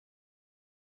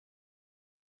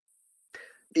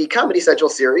The Comedy Central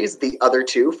series, The Other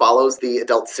Two, follows the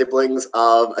adult siblings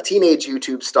of a teenage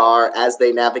YouTube star as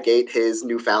they navigate his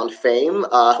newfound fame.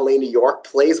 Helene Yorke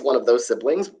plays one of those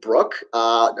siblings, Brooke.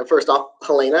 First off,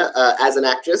 Helena, as an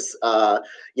actress,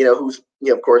 who's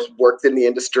of course worked in the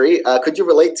industry. Could you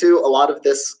relate to a lot of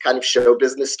this kind of show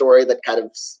business story that kind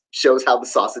of shows how the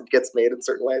sausage gets made in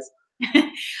certain ways?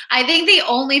 I think the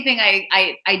only thing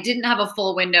I didn't have a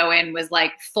full window in was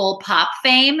like full pop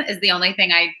fame is the only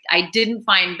thing I didn't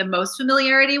find the most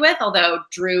familiarity with, although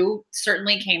Drew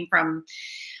certainly came from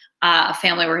a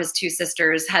family where his two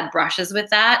sisters had brushes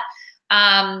with that.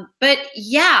 But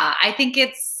yeah, I think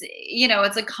it's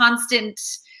a constant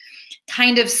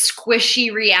kind of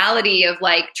squishy reality of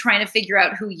like trying to figure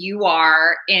out who you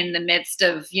are in the midst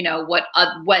of,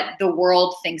 what the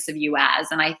world thinks of you as.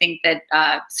 And I think that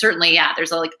certainly, yeah,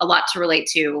 there's a lot to relate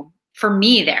to for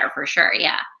me there for sure.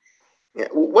 Yeah. Yeah.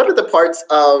 What are the parts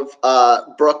of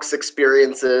Brooke's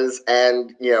experiences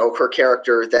and her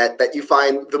character that you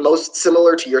find the most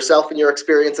similar to yourself and your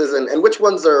experiences, and which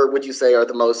ones would you say are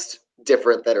the most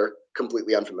different that are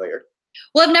completely unfamiliar?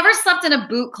 Well, I've never slept in a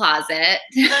boot closet.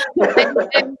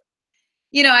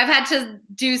 I've had to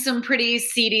do some pretty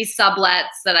seedy sublets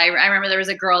that I remember there was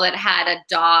a girl that had a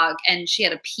dog and she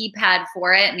had a pee pad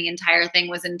for it. And the entire thing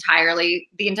was the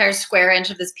entire square inch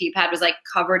of this pee pad was like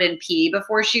covered in pee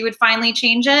before she would finally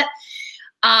change it.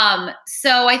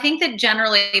 So I think that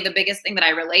generally the biggest thing that I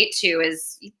relate to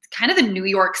is kind of the New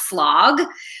York slog.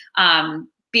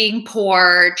 Being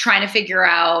poor, trying to figure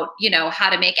out, how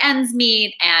to make ends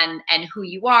meet and who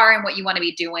you are and what you want to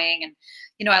be doing. And,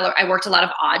 I worked a lot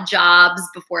of odd jobs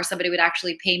before somebody would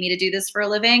actually pay me to do this for a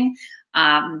living.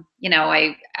 I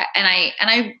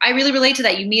really relate to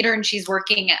that. You meet her and she's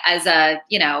working as a,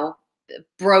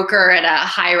 broker at a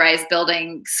high-rise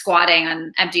building, squatting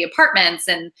on empty apartments.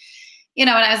 And, when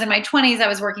I was in my 20s, I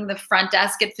was working the front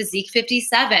desk at Physique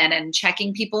 57 and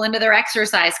checking people into their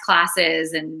exercise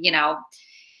classes and,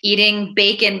 eating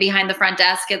bacon behind the front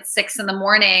desk at 6 in the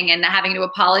morning and having to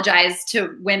apologize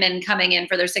to women coming in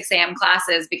for their 6 a.m.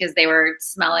 classes because they were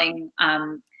smelling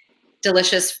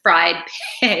delicious fried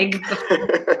pig before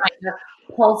trying to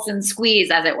pulse and squeeze,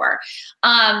 as it were.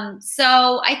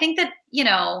 So I think that,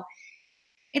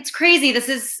 it's crazy.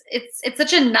 It's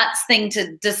such a nuts thing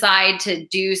to decide to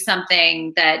do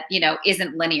something that,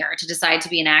 isn't linear, to decide to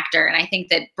be an actor. And I think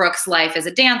that Brooke's life as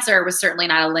a dancer was certainly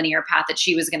not a linear path that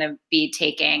she was going to be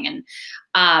taking. And,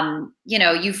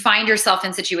 you find yourself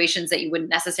in situations that you wouldn't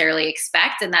necessarily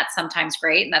expect. And that's sometimes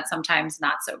great. And that's sometimes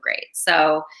not so great.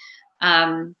 So,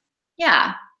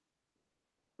 yeah.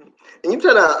 And you've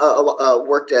done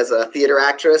worked as a theater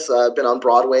actress, been on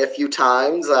Broadway a few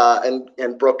times,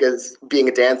 and Brooke is being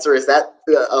a dancer. Is that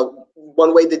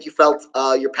one way that you felt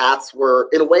your paths were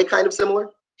in a way kind of similar?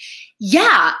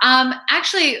 Yeah.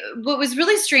 Actually, what was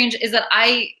really strange is that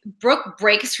Brooke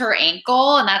breaks her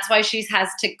ankle, and that's why she has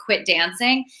to quit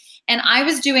dancing. And I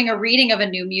was doing a reading of a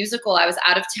new musical. I was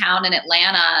out of town in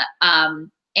Atlanta,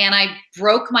 and I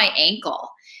broke my ankle.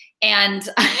 And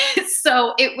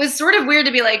so it was sort of weird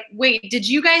to be like, wait, did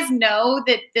you guys know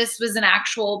that this was an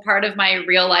actual part of my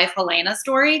real life Helena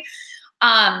story?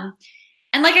 And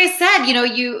like I said,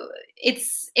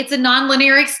 it's a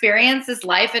nonlinear experience, this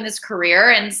life and this career.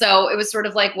 And so it was sort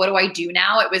of like, what do I do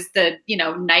now? It was the,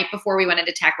 night before we went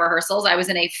into tech rehearsals. I was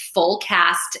in a full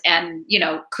cast and,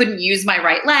 couldn't use my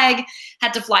right leg,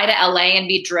 had to fly to LA and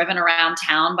be driven around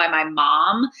town by my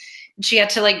mom. She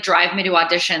had to like drive me to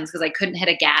auditions because I couldn't hit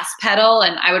a gas pedal.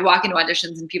 And I would walk into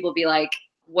auditions and people would be like,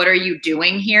 what are you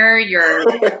doing here? You're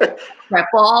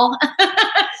cripple.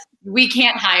 We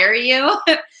can't hire you.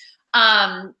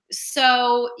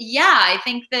 So yeah, I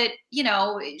think that,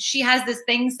 she has this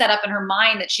thing set up in her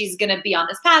mind that she's going to be on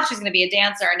this path. She's going to be a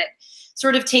dancer, and it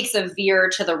sort of takes a veer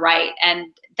to the right. And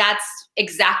that's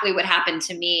exactly what happened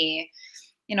to me.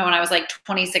 When I was like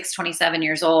 26, 27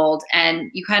 years old,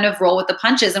 and you kind of roll with the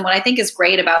punches. And what I think is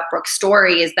great about Brooke's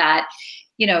story is that,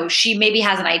 she maybe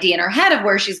has an idea in her head of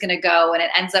where she's going to go, and it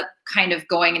ends up kind of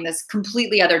going in this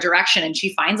completely other direction. And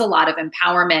she finds a lot of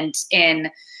empowerment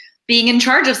in being in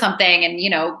charge of something and,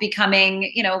 becoming,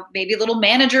 maybe a little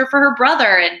manager for her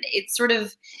brother. And it's sort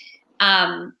of,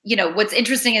 what's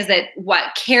interesting is that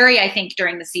Carrie, I think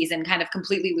during the season kind of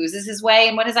completely loses his way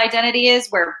and what his identity is,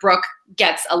 where Brooke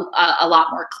gets a lot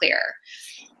more clear.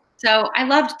 So I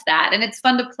loved that. And it's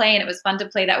fun to play. And it was fun to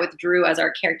play that with Drew as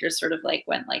our characters sort of like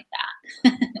went like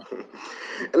that.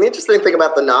 And the interesting thing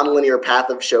about the nonlinear path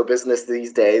of show business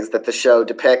these days that the show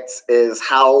depicts is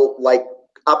how like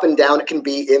up and down it can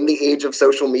be in the age of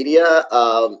social media.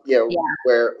 Yeah.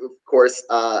 Where of course,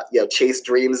 Chase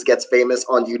Dreams gets famous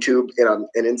on YouTube in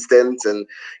an instant, and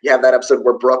you have that episode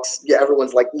where Brooks,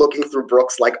 everyone's like looking through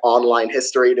Brooks like online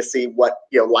history to see what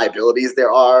liabilities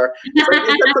there are.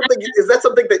 It's like, is that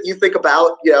something that you think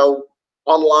about,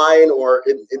 online or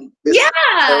in this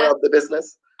era of the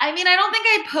business? I mean, I don't think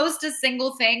I'd post a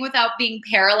single thing without being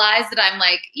paralyzed that I'm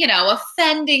like,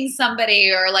 offending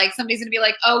somebody, or like somebody's gonna be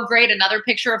like, oh, great, another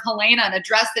picture of Helena in a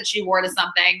dress that she wore to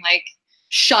something. Like,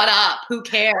 shut up, who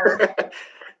cares?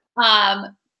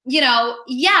 I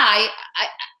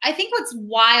think what's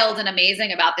wild and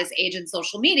amazing about this age in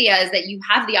social media is that you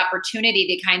have the opportunity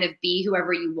to kind of be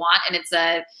whoever you want. And it's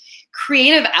a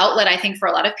creative outlet, I think, for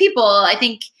a lot of people. I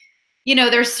think,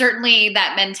 there's certainly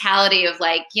that mentality of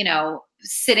like,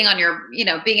 sitting on your,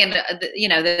 being in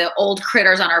the old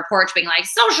critters on our porch being like,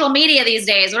 social media these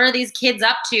days, what are these kids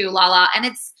up to, la la.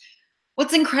 And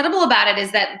what's incredible about it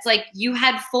is that it's like you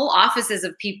had full offices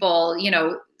of people,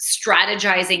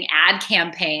 strategizing ad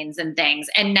campaigns and things.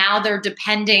 And now they're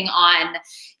depending on,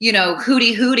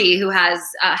 Hootie Hootie, who has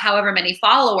however many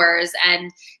followers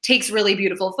and takes really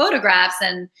beautiful photographs,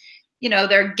 and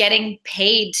they're getting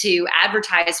paid to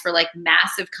advertise for like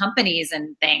massive companies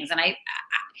and things. And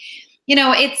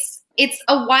it's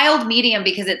a wild medium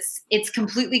because it's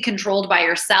completely controlled by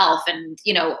yourself, and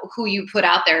who you put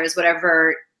out there is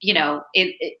whatever,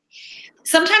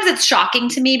 sometimes it's shocking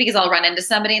to me because I'll run into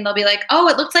somebody and they'll be like, oh,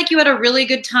 it looks like you had a really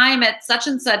good time at such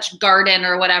and such garden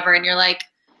or whatever. And you're like,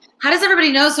 how does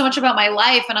everybody know so much about my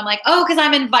life? And I'm like, oh, because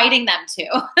I'm inviting them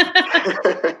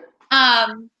to.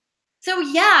 So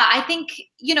yeah, I think,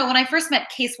 when I first met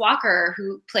Case Walker,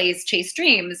 who plays Chase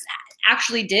Dreams,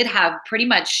 actually did have pretty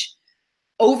much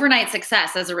overnight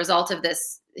success as a result of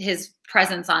his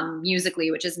presence on Musical.ly,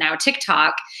 which is now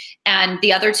TikTok. And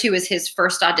the other two is his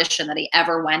first audition that he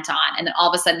ever went on. And then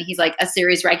all of a sudden he's like a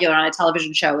series regular on a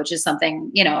television show, which is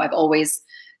something, I've always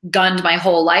gunned my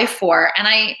whole life for. And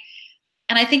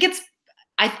I think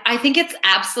it's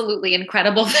absolutely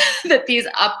incredible that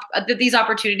these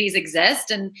opportunities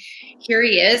exist. And here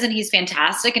he is, and he's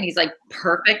fantastic, and he's like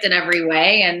perfect in every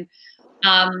way. And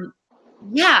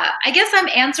I guess I'm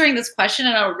answering this question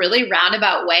in a really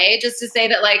roundabout way, just to say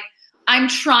that like I'm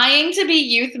trying to be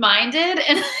youth minded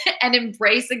and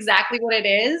embrace exactly what it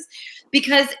is,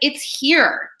 because it's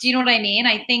here. Do you know what I mean?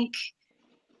 I think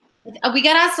we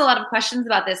get asked a lot of questions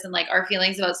about this and like our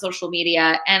feelings about social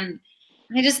media, and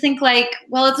I just think like,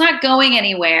 well, it's not going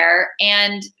anywhere.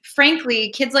 And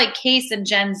frankly, kids like Case and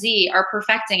Gen Z are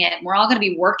perfecting it. And we're all going to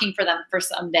be working for them for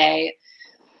someday.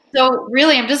 So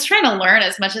really, I'm just trying to learn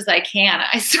as much as I can.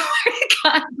 I swear to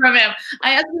God from him.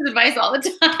 I ask his advice all the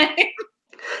time.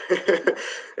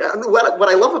 What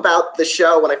I love about the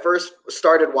show, when I first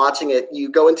started watching it, you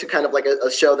go into kind of like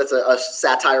a show that's a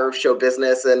satire of show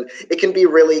business, and it can be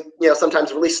really,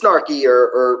 sometimes really snarky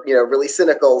or really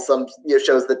cynical, some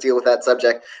shows that deal with that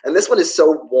subject. And this one is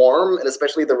so warm, and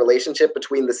especially the relationship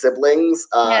between the siblings,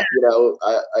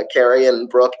 Carrie and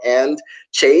Brooke and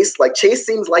Chase. Like, Chase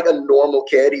seems like a normal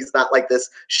kid. He's not like this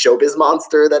showbiz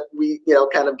monster that we,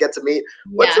 kind of get to meet.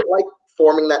 What's it like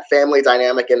forming that family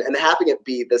dynamic and having it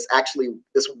be this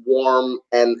warm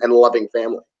and loving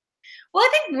family? Well, I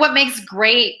think what makes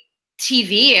great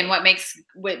TV and what makes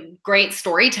great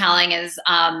storytelling is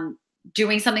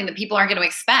doing something that people aren't going to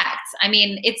expect. I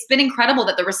mean, it's been incredible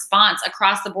that the response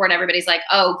across the board, everybody's like,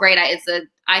 oh, great. I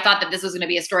thought that this was going to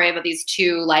be a story about these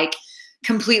two like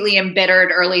completely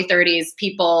embittered early 30s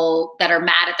people that are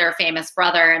mad at their famous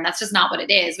brother. And that's just not what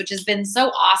it is, which has been so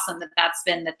awesome that that's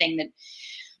been the thing that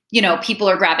people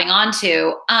are grabbing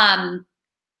onto. I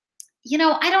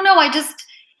don't know. I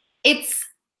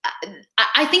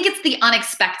think it's the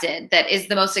unexpected that is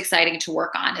the most exciting to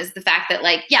work on, is the fact that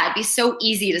like, yeah, it'd be so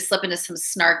easy to slip into some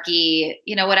snarky,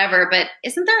 whatever, but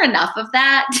isn't there enough of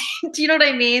that? Do you know what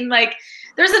I mean? Like,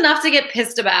 there's enough to get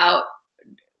pissed about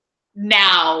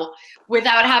now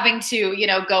without having to,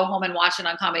 go home and watch it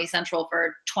on Comedy Central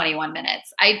for 21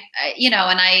 minutes.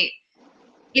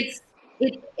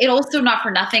 It also, not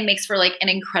for nothing, makes for like an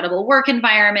incredible work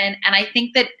environment. And I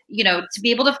think that, to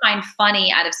be able to find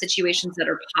funny out of situations that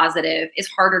are positive is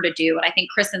harder to do. And I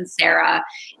think Chris and Sarah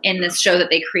in this show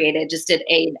that they created just did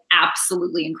an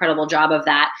absolutely incredible job of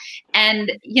that.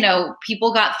 And,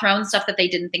 people got thrown stuff that they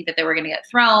didn't think that they were going to get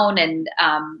thrown. And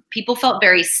people felt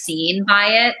very seen by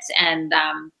it. And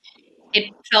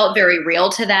it felt very real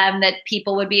to them that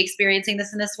people would be experiencing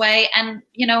this in this way. And,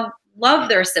 love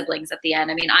their siblings at the end.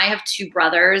 I mean, I have two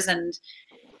brothers, and,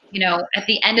 at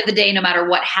the end of the day, no matter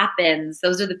what happens,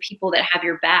 those are the people that have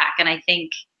your back. And I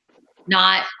think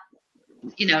not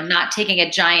not taking a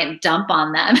giant dump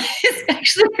on them is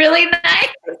actually really nice.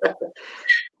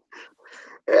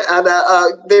 And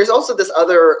there's also this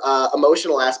other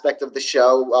emotional aspect of the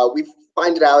show. We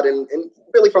find it out in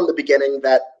really from the beginning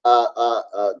that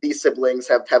these siblings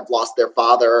have lost their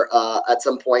father at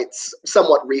some points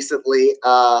somewhat recently,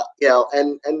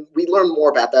 and we learn more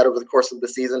about that over the course of the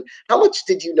season. How much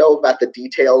did you know about the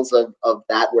details of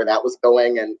that, where that was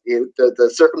going? And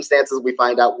the circumstances we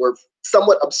find out were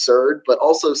somewhat absurd, but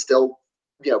also still,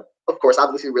 of course,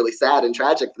 obviously really sad and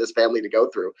tragic for this family to go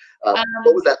through. What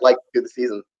was that like through the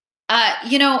season?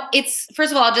 It's,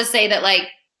 first of all, I'll just say that like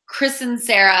Chris and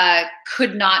Sarah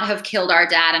could not have killed our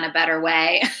dad in a better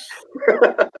way.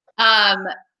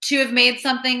 To have made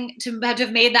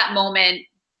that moment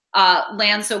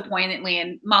land so poignantly,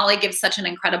 and Molly gives such an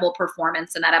incredible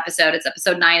performance in that episode. It's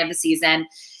episode 9 of the season.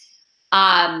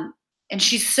 And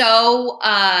she's so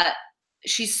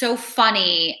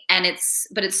funny,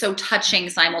 but it's so touching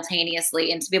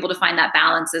simultaneously. And to be able to find that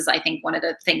balance is, I think, one of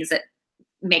the things that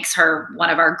makes her one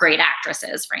of our great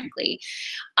actresses, frankly.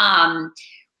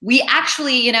 We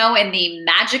actually, in the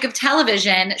magic of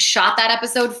television, shot that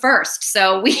episode first.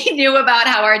 So we knew about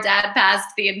how our dad passed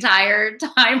the entire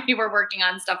time we were working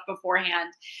on stuff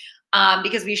beforehand,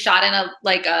 because we shot in a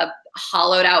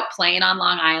hollowed out plane on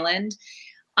Long Island.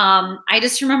 I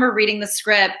just remember reading the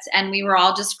script and we were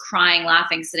all just crying,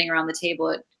 laughing, sitting around the table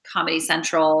at Comedy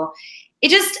Central. It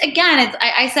just, again,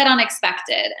 I said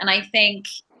unexpected. And I think,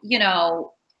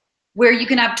 where you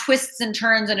can have twists and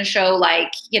turns in a show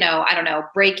like, I don't know,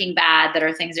 Breaking Bad, that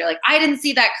are things you're like, I didn't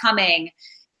see that coming.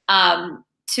 To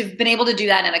have been able to do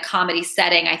that in a comedy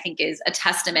setting, I think is a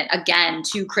testament, again,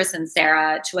 to Chris and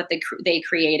Sarah, to what they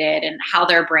created and how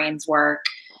their brains work.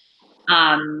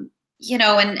 And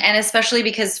especially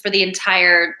because for the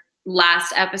entire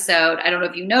last episode, I don't know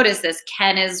if you noticed this,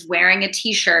 Ken is wearing a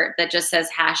t-shirt that just says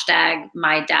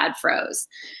 #MyDadFroze.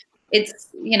 It's,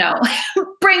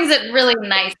 brings it really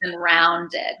nice and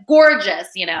rounded, gorgeous,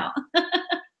 Yeah,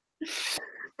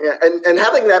 and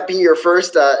having that be your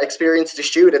first experience to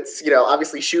shoot, it's,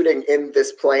 obviously shooting in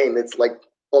this plane, it's like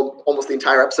almost the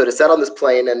entire episode is set on this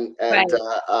plane, and right.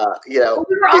 We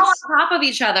were all on top of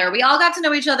each other. We all got to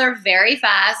know each other very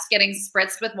fast, getting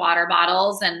spritzed with water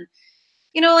bottles. And,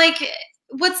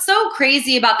 what's so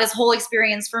crazy about this whole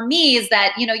experience for me is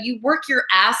that, you work your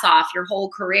ass off your whole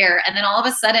career, and then all of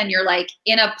a sudden you're like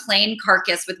in a plane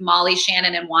carcass with Molly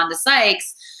Shannon and Wanda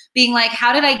Sykes being like,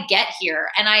 how did I get here?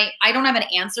 And I don't have an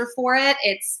answer for it.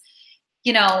 It's,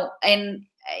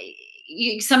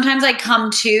 sometimes I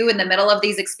come to in the middle of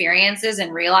these experiences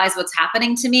and realize what's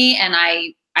happening to me, and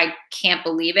I can't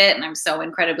believe it, and I'm so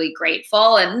incredibly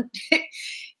grateful. And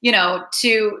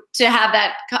to have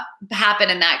that happen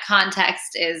in that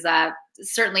context is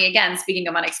certainly, again, speaking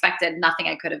of unexpected, nothing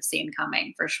I could have seen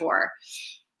coming, for sure.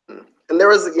 And there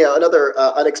was, another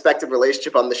unexpected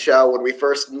relationship on the show when we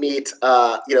first meet,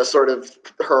 sort of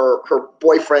her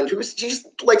boyfriend, who's she's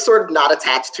like sort of not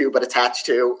attached to, but attached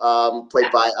to, played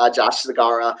by Josh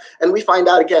Segarra. And we find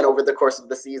out again over the course of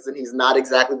the season, he's not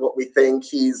exactly what we think.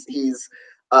 He's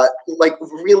like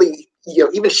really,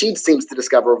 even she seems to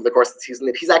discover over the course of the season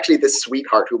that he's actually this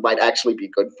sweetheart who might actually be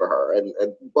good for her. And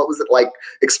what was it like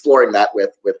exploring that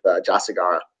with Josh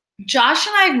Segarra? Josh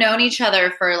and I have known each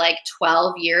other for like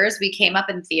 12 years. We came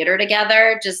up in theater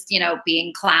together, just,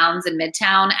 being clowns in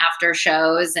Midtown after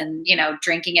shows and,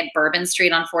 drinking at Bourbon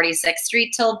Street on 46th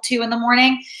Street till 2 a.m.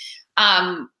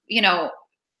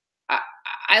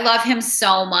 I love him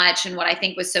so much. And what I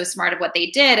think was so smart of what they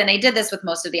did, and they did this with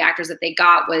most of the actors that they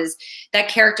got, was that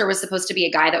character was supposed to be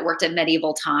a guy that worked at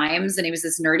medieval times. And he was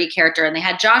this nerdy character. And they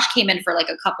had Josh came in for like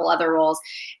a couple other roles.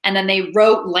 And then they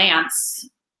wrote Lance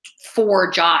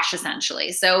for Josh,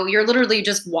 essentially. So you're literally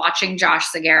just watching Josh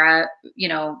Segarra,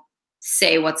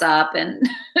 say what's up, and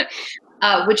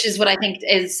which is what I think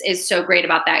is so great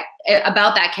about that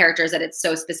character, is that it's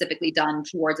so specifically done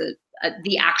towards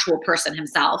the actual person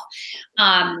himself.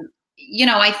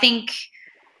 I think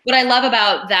what I love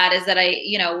about that is that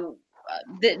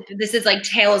this is like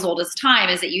tale as old as time,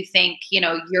 is that you think,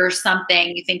 you're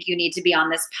something, you think you need to be on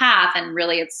this path, and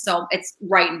really it's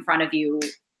right in front of you,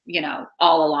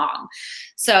 all along.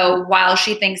 So while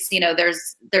she thinks,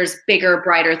 there's bigger,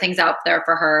 brighter things out there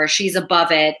for her, she's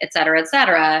above it, et cetera, et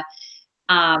cetera.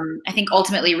 I think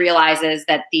ultimately realizes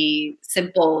that the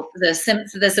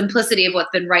simplicity of what's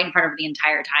been right in front of her the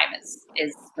entire time is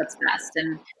what's best.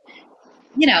 And,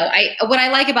 what I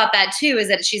like about that too, is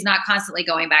that she's not constantly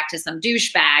going back to some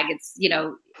douchebag. It's,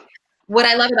 what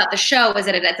I love about the show is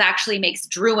that it actually makes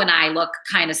Drew and I look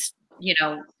kind of,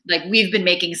 like we've been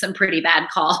making some pretty bad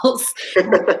calls.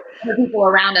 The people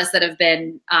around us that have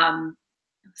been,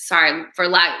 sorry,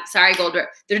 Goldberg.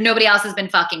 There's nobody else has been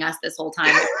fucking us this whole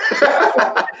time.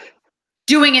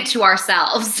 Doing it to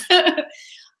ourselves.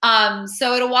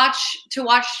 So to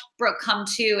watch Brooke come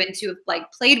to and to have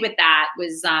like played with that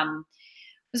was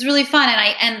really fun.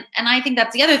 And I think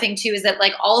that's the other thing too, is that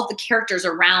like all of the characters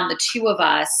around the two of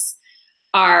us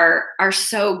are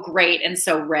so great and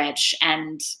so rich.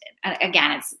 And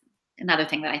again, it's another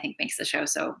thing that I think makes the show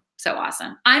so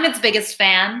awesome. I'm its biggest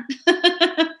fan.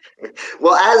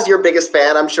 Well, as your biggest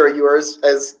fan, I'm sure you were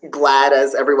as glad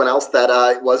as everyone else that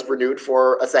it was renewed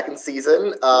for a second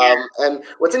season. And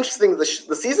what's interesting,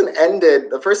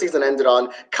 the first season ended on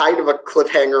kind of a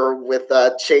cliffhanger with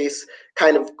Chase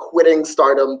kind of quitting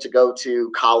stardom to go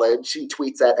to college. He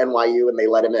tweets at NYU and they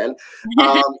let him in.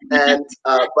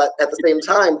 But at the same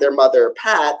time, their mother,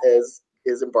 Pat, is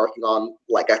embarking on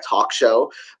like a talk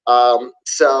show.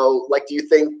 So like, do you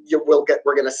think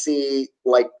we're going to see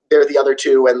like they're the other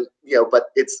two and, but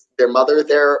it's their mother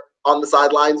they're on the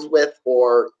sidelines with,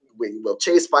 or will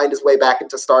Chase find his way back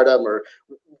into stardom, or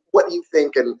what do you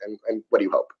think and what do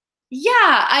you hope?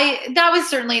 Yeah, that was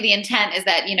certainly the intent, is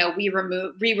that, we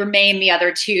remain the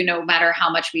other two, no matter how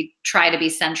much we try to be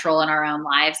central in our own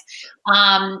lives.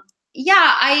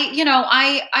 Yeah,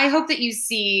 I hope that you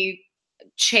see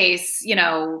Chase,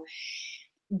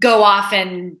 go off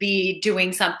and be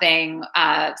doing something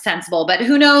sensible, but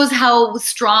who knows how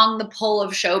strong the pull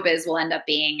of showbiz will end up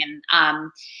being. And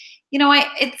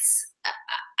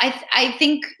I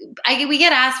think we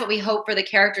get asked what we hope for the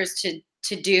characters to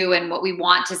do and what we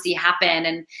want to see happen,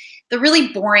 and the really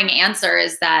boring answer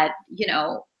is that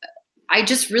I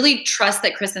just really trust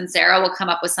that Chris and Sarah will come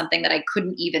up with something that I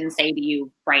couldn't even say to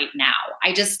you right now.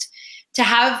 To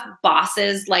have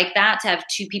bosses like that, to have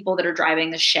two people that are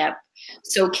driving the ship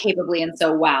so capably and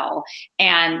so well,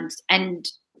 and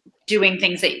doing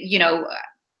things that,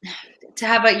 to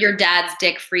have your dad's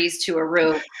dick freeze to a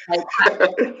roof.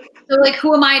 So like,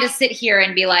 who am I to sit here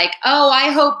and be like, oh,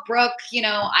 I hope Brooke,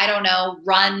 I don't know,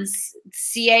 runs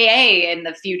CAA in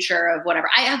the future of whatever.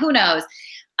 Who knows?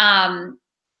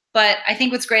 But I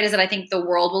think what's great is that I think the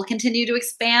world will continue to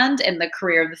expand and the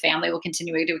career of the family will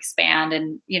continue to expand,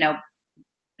 and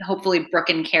hopefully Brooke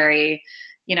and Carrie,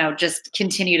 just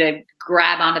continue to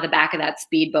grab onto the back of that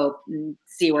speedboat and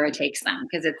see where it takes them,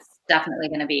 because it's definitely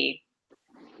going to be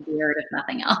weird if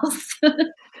nothing else.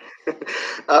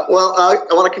 Well, I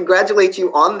want to congratulate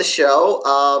you on the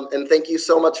show, and thank you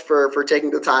so much for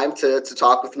taking the time to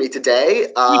talk with me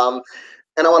today.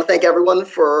 And I want to thank everyone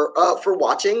for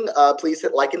watching. Please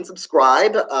hit like and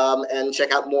subscribe, and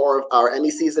check out more of our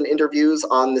Emmy season interviews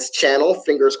on this channel.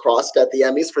 Fingers crossed at the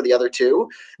Emmys for the other two.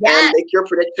 Yes. And make your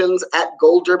predictions at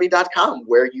goldderby.com,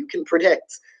 where you can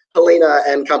predict Helene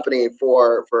and company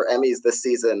for Emmys this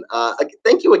season.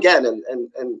 Thank you again,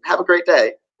 and have a great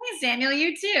day. Thanks, Daniel.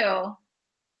 You too.